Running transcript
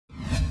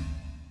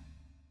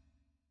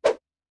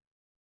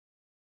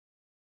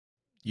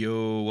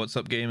Yo, what's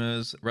up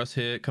gamers? Russ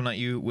here, coming at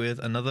you with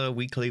another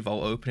weekly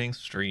vault opening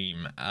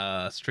stream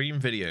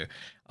video.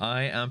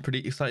 I am pretty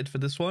excited for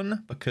this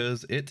one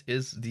because it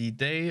is the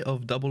day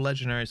of double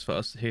legendaries for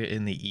us here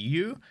in the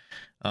EU.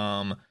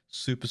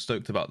 Super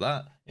stoked about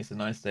that. It's a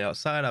nice day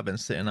outside. I've been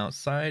sitting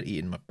outside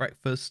eating my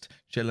breakfast,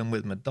 chilling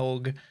with my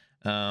dog,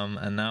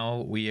 and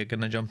now we are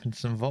gonna jump into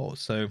some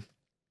vaults. So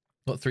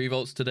got 3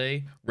 vaults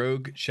today: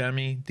 Rogue,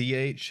 Chamois,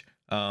 DH,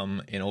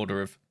 in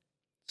order of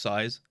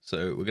size.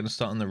 So we're going to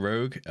start on the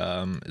Rogue.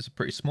 It's a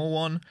pretty small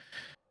one.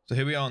 So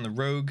here we are on the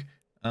Rogue.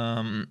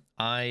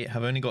 I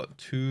have only got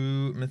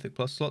 2 Mythic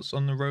Plus slots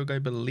on the Rogue, I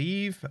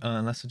believe,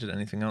 unless I did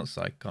anything else,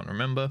 I can't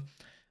remember.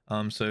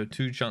 So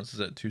 2 chances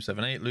at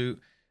 278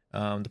 loot.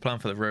 The plan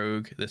for the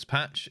Rogue this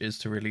patch is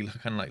to really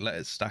kind of like let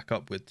it stack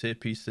up with tier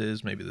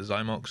pieces, maybe the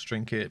Zymox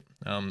trinket,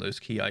 those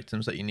key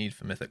items that you need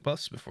for Mythic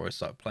Plus before I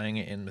start playing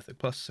it in Mythic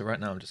Plus. So right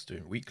now I'm just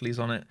doing weeklies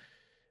on it.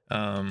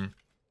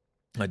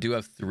 I do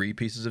have 3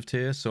 pieces of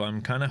tier, so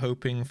I'm kind of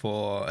hoping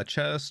for a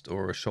chest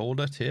or a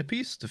shoulder tier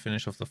piece to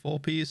finish off the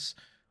 4-piece.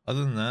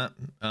 Other than that,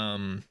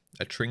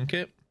 a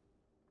trinket,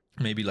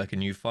 maybe like a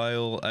new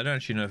file. I don't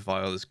actually know if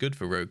file is good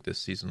for Rogue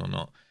this season or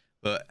not,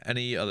 but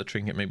any other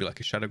trinket, maybe like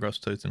a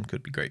Shadowlands totem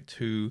could be great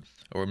too,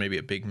 or maybe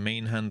a big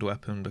main hand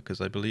weapon, because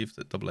I believe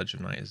that double edge of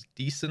night is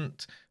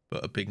decent,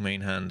 but a big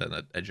main hand and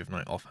an edge of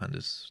night offhand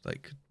is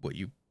like what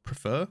you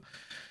prefer.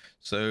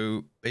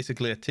 So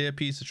basically a tier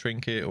piece, a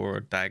trinket, or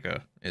a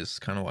dagger is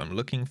kind of what I'm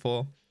looking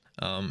for.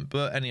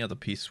 But any other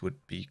piece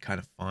would be kind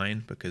of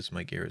fine because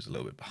my gear is a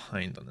little bit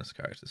behind on this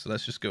character. So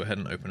let's just go ahead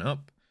and open it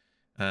up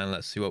and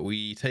let's see what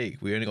we take.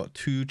 We only got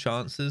 2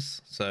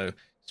 chances, so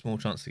small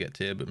chance to get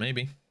tier, but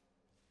maybe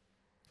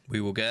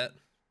we will get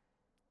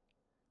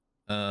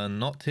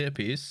not tier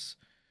piece,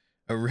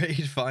 a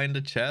raid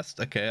finder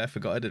chest. Okay, I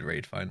forgot I did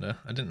raid finder.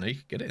 I didn't know you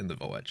could get it in the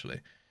vault actually.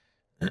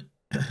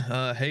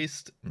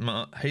 Haste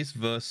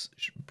verse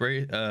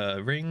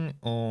ring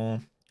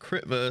or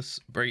crit verse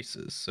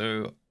braces.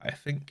 So I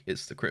think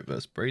it's the crit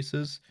verse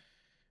braces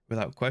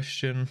without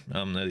question.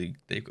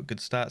 They've got good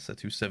stats. They're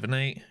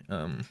 278.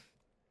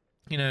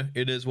 You know,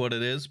 it is what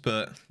it is,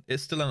 but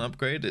it's still an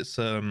upgrade. It's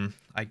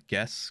I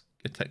guess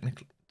a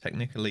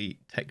technically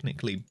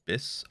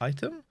BIS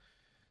item,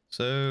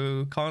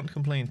 so can't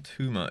complain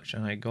too much.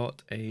 And I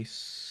got a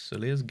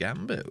Sullia's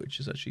Gambit, which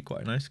is actually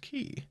quite a nice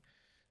key.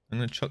 I'm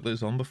going to chuck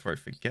those on before I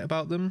forget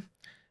about them.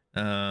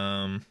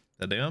 There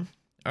they are.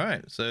 All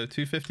right, so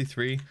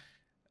 253.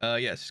 Yeah,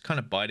 it's just kind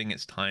of biding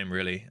its time,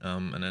 really.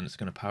 And then it's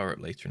going to power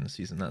up later in the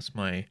season. That's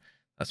my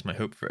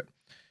hope for it.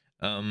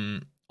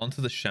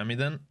 Onto the Chamois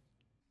then.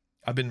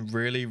 I've been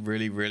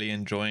really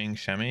enjoying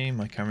Chamois.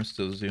 My camera's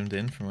still zoomed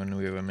in from when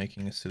we were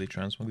making a silly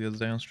transmog the other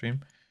day on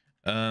stream.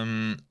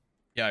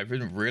 Yeah, I've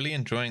been really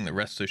enjoying the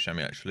Resto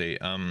Chamois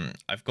actually.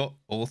 I've got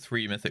all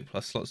 3 Mythic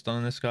Plus slots done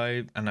in this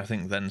guy, and I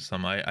think then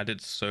some. I did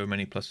so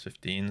many plus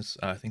 15s.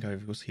 I think I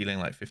was healing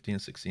like 15,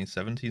 16,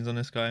 17s on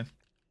this guy.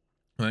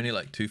 I'm only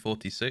like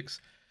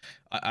 246.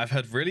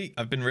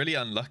 I've been really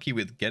unlucky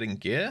with getting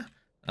gear,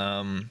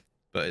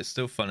 but it's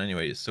still fun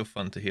anyway. It's still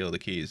fun to heal the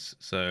keys.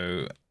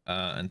 So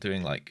and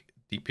doing like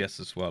DPS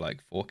as well,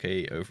 like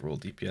 4k overall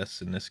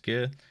DPS in this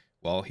gear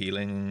while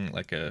healing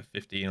like a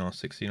 15 or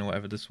 16 or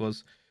whatever this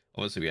was.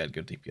 Obviously we had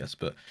good DPS,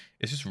 but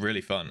it's just really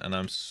fun, and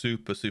I'm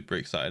super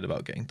excited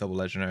about getting double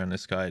legendary on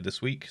this guy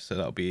this week.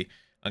 So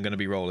I'm going to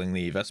be rolling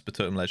the Vesper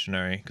Totem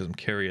legendary because I'm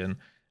Kyrian,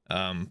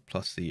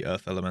 plus the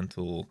Earth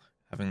Elemental,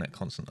 having that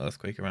constant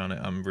earthquake around it.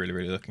 I'm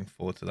really looking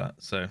forward to that.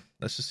 So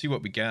let's just see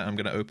what we get. I'm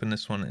going to open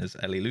this one as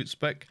Ellie loot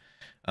spec.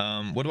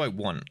 What do I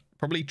want?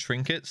 Probably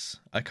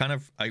trinkets. I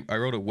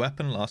rolled a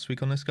weapon last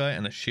week on this guy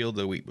and a shield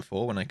the week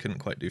before when I couldn't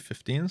quite do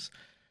 15s.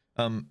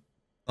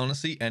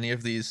 Honestly, any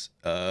of these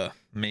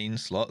main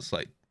slots,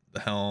 like the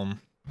helm,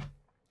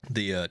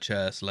 the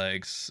chest,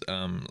 legs,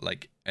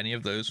 like any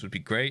of those would be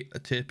great. A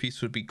tier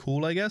piece would be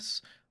cool, I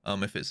guess,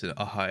 if it's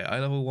a high eye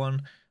level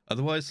one.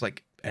 Otherwise,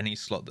 like any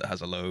slot that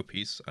has a low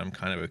piece, I'm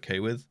kind of okay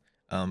with.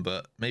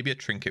 But maybe a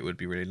trinket would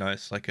be really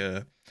nice, like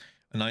a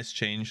nice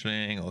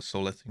changeling or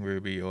soul-letting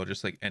ruby, or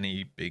just like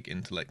any big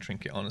intellect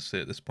trinket. Honestly,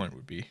 at this point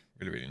would be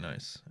really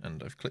nice.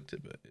 And I've clicked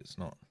it, but it's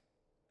not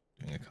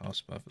doing a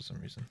cast bar for some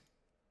reason.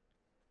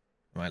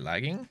 Am I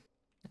lagging?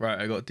 Right,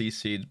 I got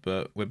DC'd,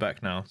 but we're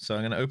back now. So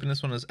I'm going to open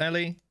this one as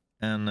Ellie,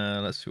 and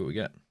let's see what we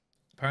get.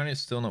 Apparently it's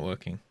still not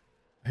working.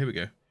 Here we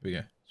go.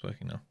 It's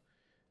working now.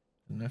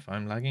 I don't know if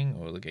I'm lagging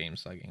or the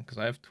game's lagging, because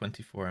I have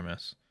 24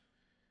 ms.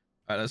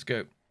 Alright, let's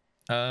go.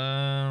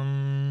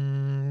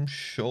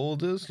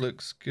 Shoulders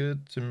looks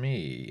good to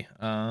me.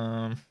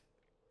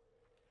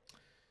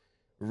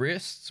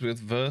 Wrists with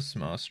Verse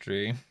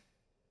Mastery.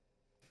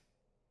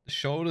 The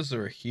shoulders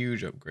are a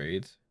huge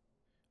upgrade.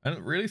 I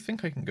don't really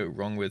think I can go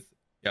wrong with...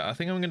 Yeah, I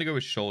think I'm going to go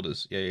with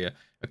shoulders. Yeah.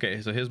 Okay,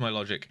 so here's my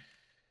logic.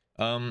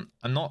 I'm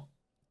not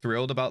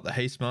thrilled about the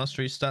haste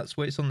mastery stats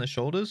weights on the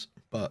shoulders,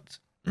 but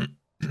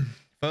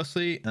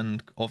firstly,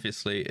 and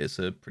obviously, it's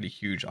a pretty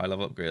huge eye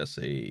level upgrade. Is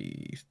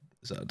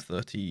that a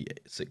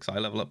 36 eye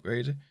level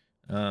upgrade?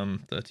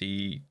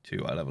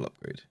 32 eye level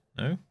upgrade.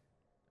 No?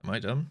 Am I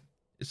dumb?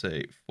 It's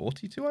a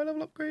 42 eye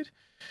level upgrade.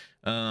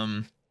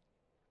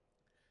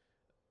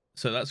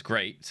 So that's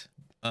great.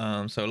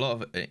 So a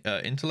lot of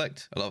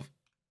intellect, a lot of...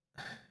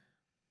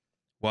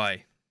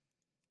 Why?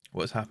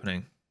 What's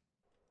happening?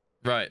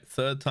 Right,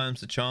 third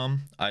time's the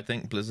charm. I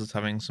think Blizzard's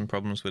having some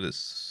problems with its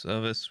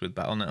service with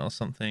Battle.net or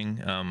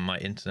something. My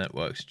internet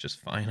works just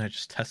fine. I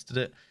just tested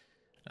it.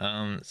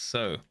 I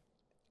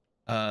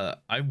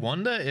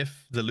wonder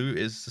if the loot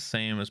is the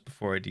same as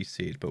before I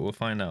DC'd, but we'll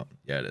find out.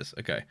 Yeah, it is.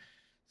 Okay.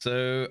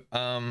 So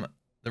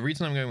the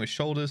reason I'm going with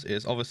shoulders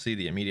is obviously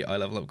the immediate eye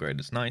level upgrade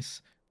is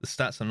nice. The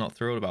stats I'm not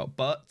thrilled about,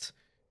 but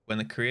when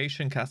the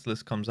creation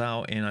catalyst comes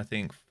out in, I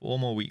think, 4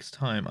 more weeks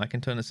time, I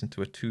can turn this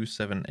into a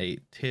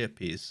 278 tier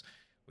piece,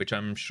 which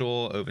I'm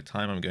sure over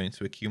time I'm going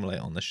to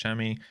accumulate on the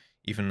chamois.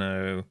 Even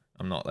though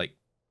I'm not like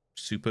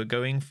super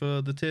going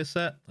for the tier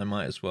set, I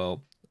might as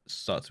well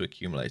start to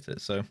accumulate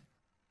it. So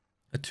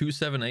a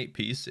 278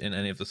 piece in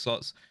any of the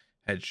slots,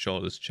 head,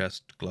 shoulders,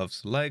 chest,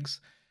 gloves,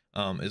 legs,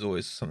 is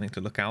always something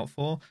to look out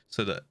for,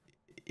 so that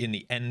in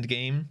the end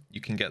game you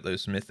can get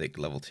those mythic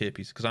level tier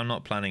pieces, because I'm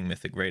not planning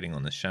mythic raiding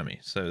on this chamois,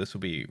 so this will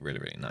be really,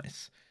 really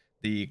nice.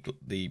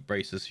 The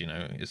braces, you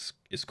know, is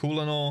cool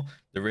and all,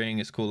 the ring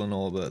is cool and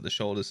all, but the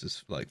shoulders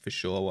is like for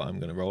sure what I'm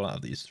going to roll out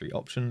of these 3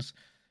 options.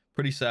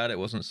 Pretty sad it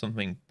wasn't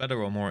something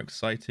better or more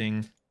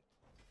exciting,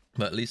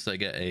 but at least I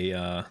get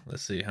a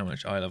let's see how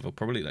much eye level,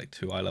 probably like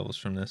 2 eye levels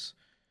from this.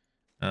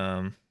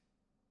 Now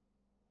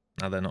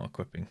they're not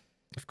equipping,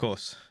 of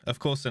course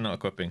they're not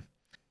equipping.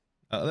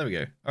 There we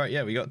go. All right,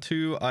 yeah, we got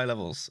 2 eye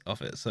levels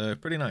off it, so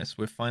pretty nice.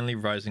 We're finally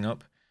rising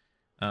up.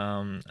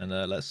 And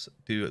let's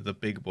do the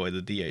big boy,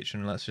 the DH,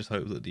 and let's just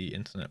hope that the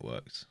internet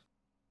works.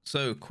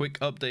 So quick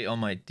update on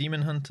my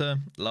Demon Hunter.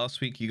 Last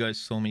week you guys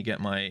saw me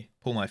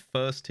pull my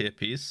first tier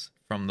piece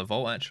from the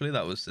vault. Actually,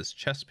 that was this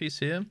chest piece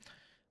here.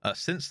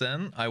 Since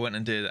then I went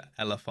and did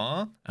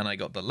LFR and I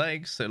got the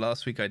legs. So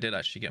last week I did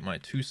actually get my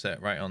 2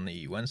 set right on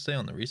the Wednesday,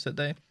 on the reset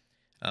day.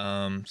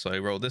 So I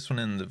rolled this one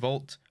in the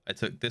vault. I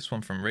took this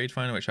one from Raid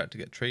Finder, which had to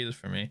get traded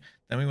for me.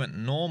 Then we went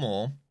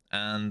normal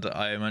and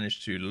I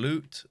managed to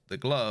loot the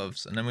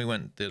gloves, and then we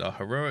did a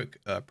heroic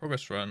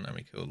progress run and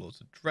we killed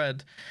Lords of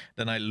Dread.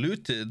 Then I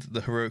looted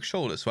the heroic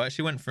shoulder, so I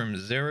actually went from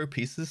 0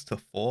 pieces to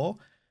 4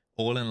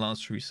 all in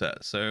last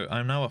reset. So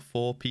I'm now a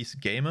 4-piece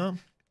gamer,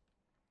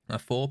 a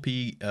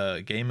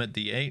 4p gamer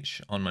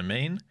DH on my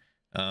main.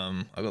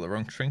 I got the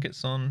wrong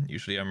trinkets on.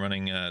 Usually I'm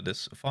running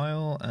this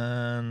file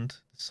and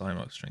the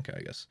Cymox trinket,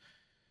 I guess.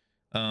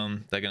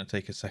 They're going to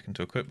take a second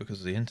to equip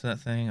because of the internet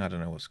thing. I don't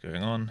know what's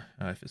going on.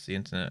 If it's the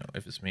internet,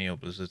 if it's me or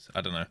Blizzard,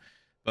 I don't know.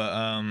 But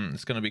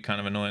it's going to be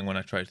kind of annoying when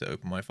I try to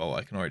open my vault.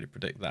 I can already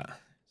predict that.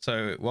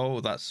 So while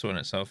that's sorting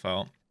itself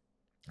out,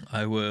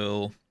 I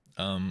will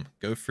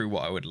go through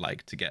what I would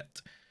like to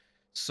get.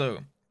 So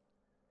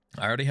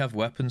I already have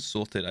weapons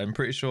sorted. I'm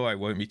pretty sure I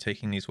won't be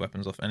taking these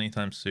weapons off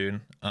anytime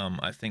soon.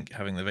 I think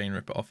having the Vein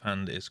Ripper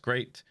offhand is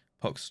great.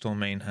 Poxstorm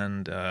main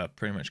hand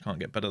pretty much can't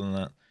get better than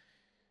that.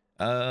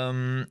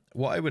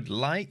 What I would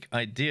like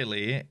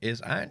ideally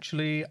is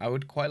actually I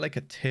would quite like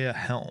a tier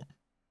helm,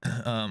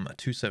 a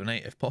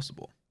 278 if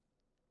possible.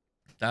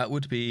 That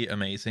would be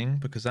amazing,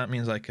 because that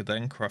means I could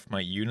then craft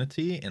my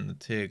Unity in the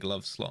tier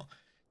glove slot.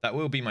 That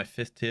will be my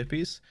 5th tier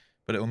piece,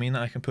 but it will mean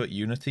that I can put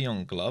Unity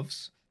on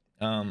gloves,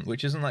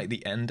 which isn't like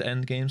the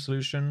end game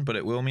solution, but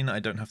it will mean that I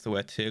don't have to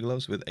wear tier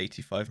gloves with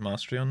 85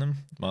 mastery on them.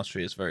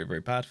 Mastery is very,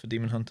 very bad for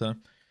Demon Hunter,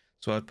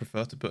 so I'd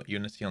prefer to put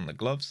Unity on the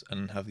gloves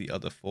and have the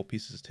other 4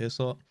 pieces tier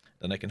sort.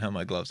 Then I can have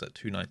my gloves at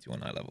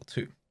 291 eye level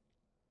 2.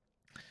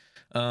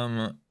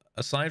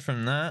 Aside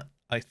from that,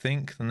 I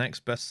think the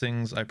next best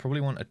things, I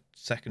probably want a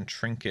second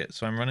trinket.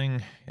 So I'm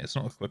running, it's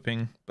not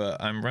equipping, but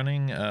I'm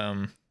running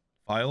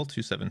file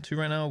 272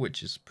 right now,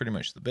 which is pretty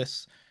much the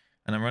best.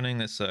 And I'm running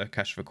this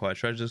cache of acquired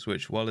treasures,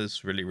 which while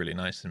is really, really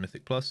nice in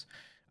Mythic Plus,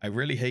 I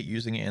really hate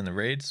using it in the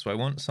raid. So I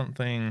want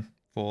something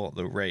for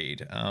the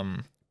raid.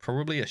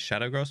 Probably a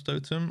Shadowgrass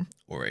totem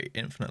or a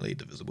infinitely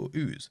divisible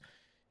ooze.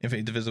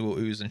 Infinitely divisible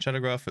ooze and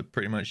Shadowgraph are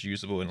pretty much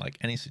usable in like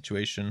any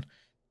situation.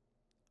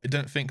 I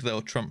don't think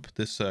they'll trump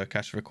this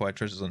cache of acquired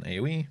treasures on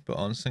AoE, but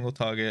on single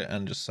target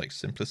and just like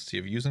simplicity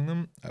of using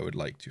them, I would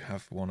like to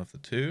have one of the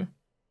 2.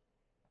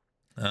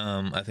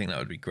 I think that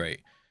would be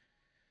great.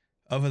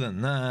 Other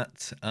than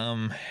that,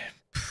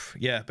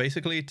 yeah,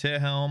 basically tier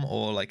helm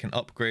or like an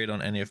upgrade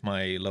on any of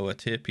my lower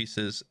tier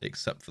pieces,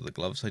 except for the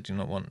gloves. I do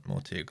not want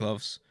more tier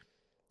gloves.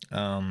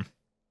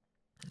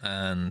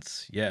 And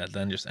yeah,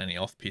 then just any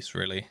off piece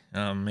really.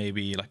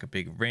 Maybe like a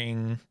big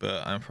ring,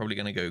 but I'm probably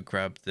going to go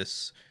grab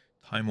this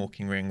time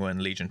walking ring when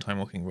Legion time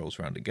walking rolls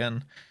around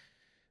again.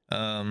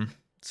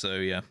 So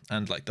yeah,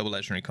 and like double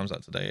legendary comes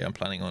out today. I'm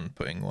planning on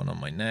putting one on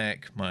my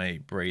neck, my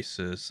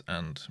braces,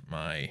 and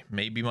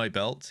maybe my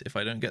belt. If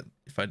I don't get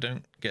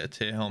a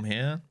tier helm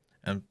here,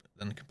 and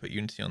then I can put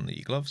Unity on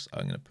the gloves,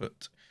 I'm going to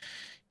put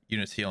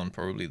Unity on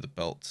probably the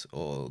belt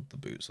or the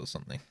boots or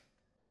something.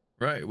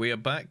 Right, we are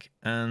back,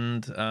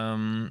 and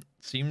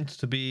seemed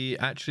to be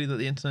actually that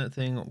the internet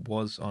thing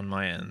was on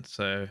my end,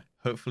 so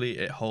hopefully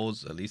it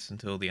holds at least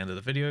until the end of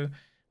the video.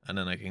 and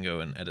then I can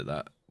go and edit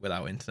that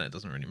without internet. It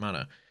doesn't really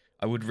matter.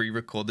 I would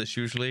re-record this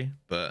usually,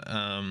 but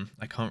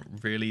I can't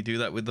really do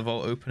that with the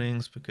vault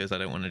openings because I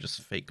don't want to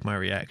just fake my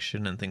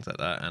reaction and things like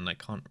that, and I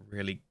can't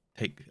really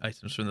take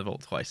items from the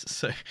vault twice.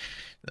 So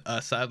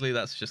sadly,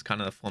 that's just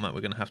kind of the format we're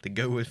going to have to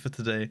go with for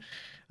today.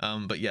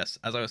 But yes,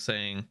 as I was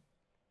saying,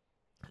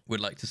 we'd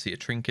like to see a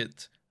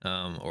trinket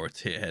or a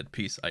tier head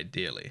piece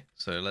ideally.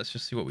 So let's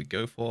just see what we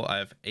go for. I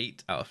have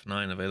 8 out of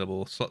 9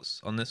 available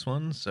slots on this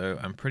one, so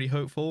I'm pretty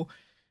hopeful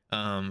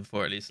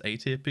for at least a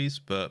tier piece,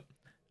 but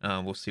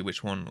we'll see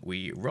which one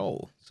we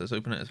roll. So let's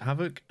open it as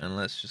Havoc and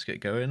let's just get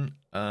going.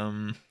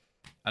 I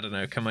don't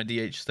know, can my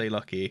DH stay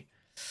lucky?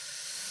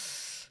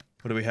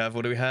 What do we have?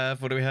 What do we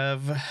have? What do we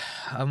have?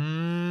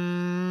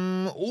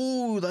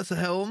 Oh, that's a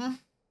helm.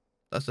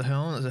 That's a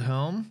helm. That's a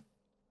helm.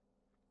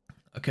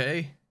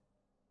 Okay.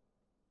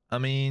 I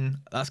mean,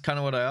 that's kind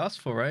of what I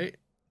asked for, right?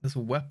 There's a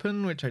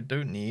weapon, which I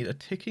don't need. A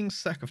ticking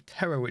sack of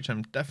terror, which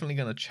I'm definitely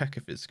going to check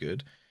if it's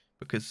good.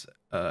 Because,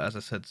 as I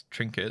said,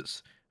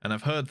 trinkets. And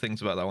I've heard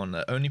things about that one.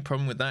 The only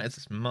problem with that is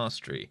it's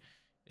mastery.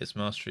 It's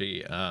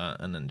mastery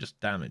and then just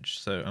damage.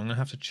 So I'm going to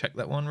have to check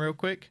that one real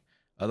quick.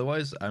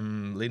 Otherwise,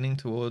 I'm leaning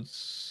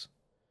towards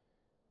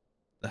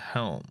the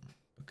helm.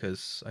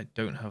 Because I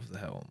don't have the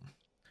helm.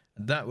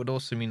 And that would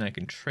also mean I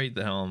can trade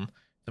the helm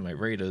to my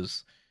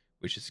raiders,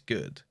 which is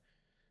good.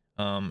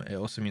 It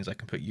also means I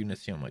can put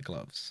Unity on my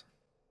gloves.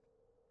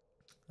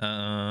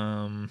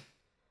 There's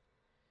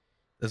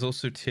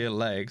also tier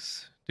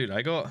legs. Dude,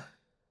 I got...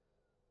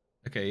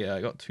 Okay, yeah,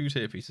 I got 2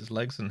 tier pieces,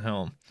 legs and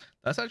helm.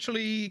 That's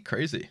actually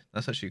crazy.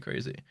 That's actually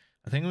crazy.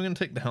 I think I'm going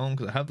to take the helm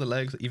because I have the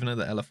legs, even though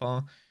the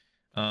LFR.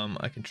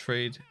 I can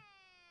trade...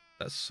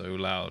 That's so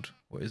loud.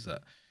 What is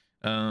that?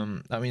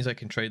 That means I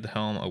can trade the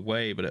helm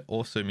away, but it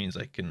also means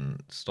I can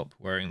stop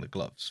wearing the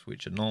gloves,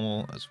 which are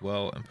normal as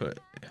well, and put...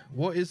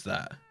 What is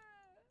that?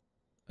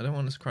 I don't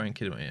want this crying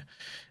kid in my ear.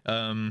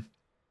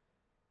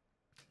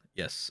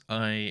 Yes,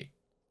 I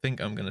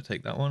think I'm going to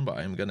take that one, but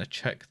I'm going to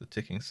check the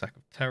ticking sack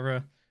of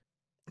terror.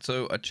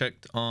 So I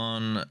checked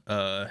on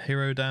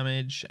hero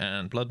damage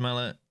and blood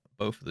mallet,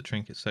 both of the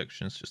trinket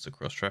sections, just a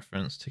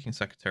cross-reference. Ticking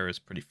sack of terror is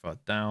pretty far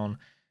down.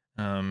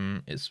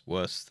 It's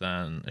worse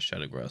than a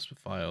Shadowlands with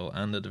file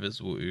and a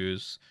divisible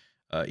ooze,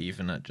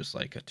 even at just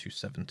like a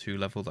 272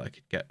 level that I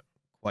could get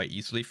quite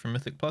easily from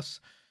Mythic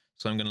Plus.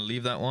 So I'm going to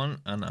leave that one,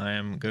 and I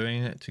am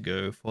going to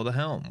go for the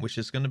helm, which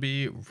is going to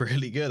be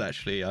really good,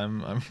 actually.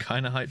 I'm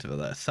kind of hyped about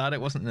that. Sad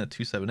it wasn't in a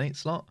 278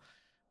 slot,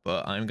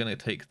 but I'm going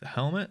to take the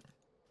helmet.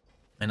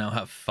 I now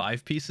have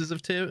 5 pieces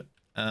of tier.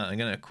 I'm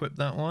going to equip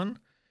that one,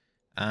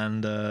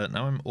 and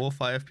now I'm all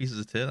 5 pieces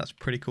of tier. That's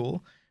pretty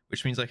cool,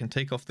 which means I can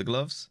take off the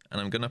gloves,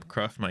 and I'm going to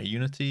craft my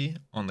Unity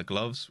on the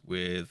gloves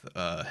with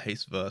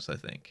Haste Verse, I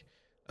think.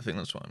 I think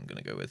that's what I'm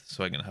going to go with.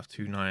 So I'm going to have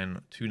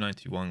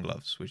 291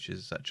 gloves, which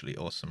is actually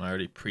awesome. I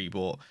already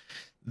pre-bought.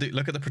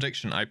 Look at the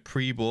prediction. I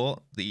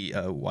pre-bought the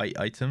white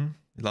item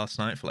last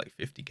night for like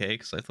 50k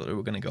because I thought it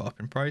were going to go up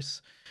in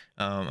price.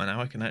 And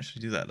now I can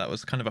actually do that. That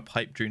was kind of a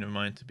pipe dream of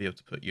mine to be able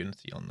to put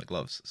Unity on the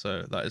gloves.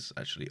 So that is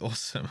actually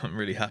awesome. I'm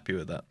really happy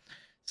with that.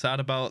 Sad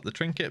about the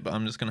trinket, but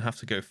I'm just going to have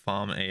to go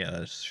farm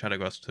a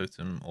Shadowlands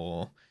totem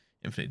or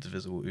Infinite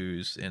Divisible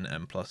Ooze in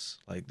M+,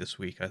 like this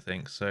week, I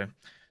think. So...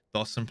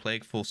 Awesome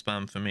Plague full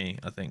spam for me,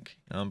 I think.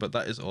 But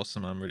that is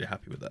awesome. I'm really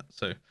happy with that.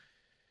 So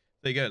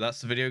there you go.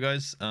 That's the video,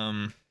 guys.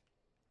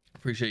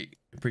 Appreciate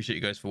you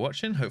guys for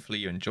watching. Hopefully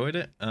you enjoyed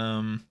it.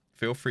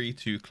 Feel free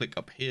to click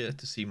up here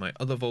to see my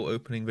other vault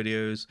opening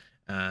videos,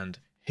 and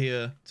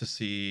here to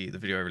see the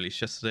video I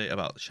released yesterday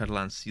about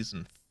Shadowlands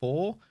Season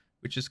 4,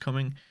 which is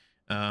coming.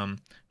 Feel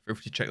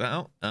free to check that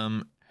out.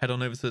 Head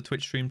on over to the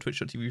Twitch stream,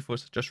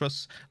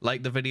 twitch.tv/JustRuss.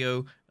 Like the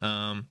video.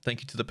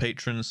 Thank you to the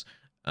patrons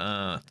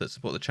that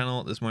support the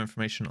channel. There's more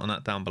information on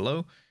that down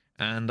below,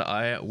 and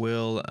I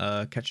will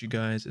catch you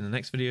guys in the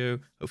next video.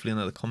 Hopefully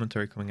another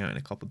commentary coming out in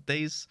a couple of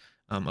days,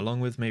 along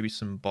with maybe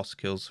some boss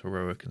kills,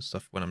 heroic and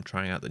stuff when I'm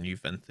trying out the new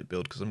Venthyr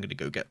build, because I'm going to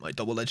go get my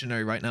double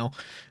legendary right now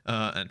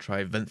and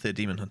try Venthyr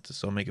Demon Hunter,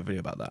 so I'll make a video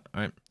about that.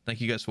 All right,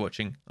 thank you guys for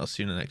watching. I'll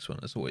see you in the next one.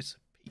 As always,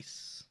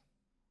 peace.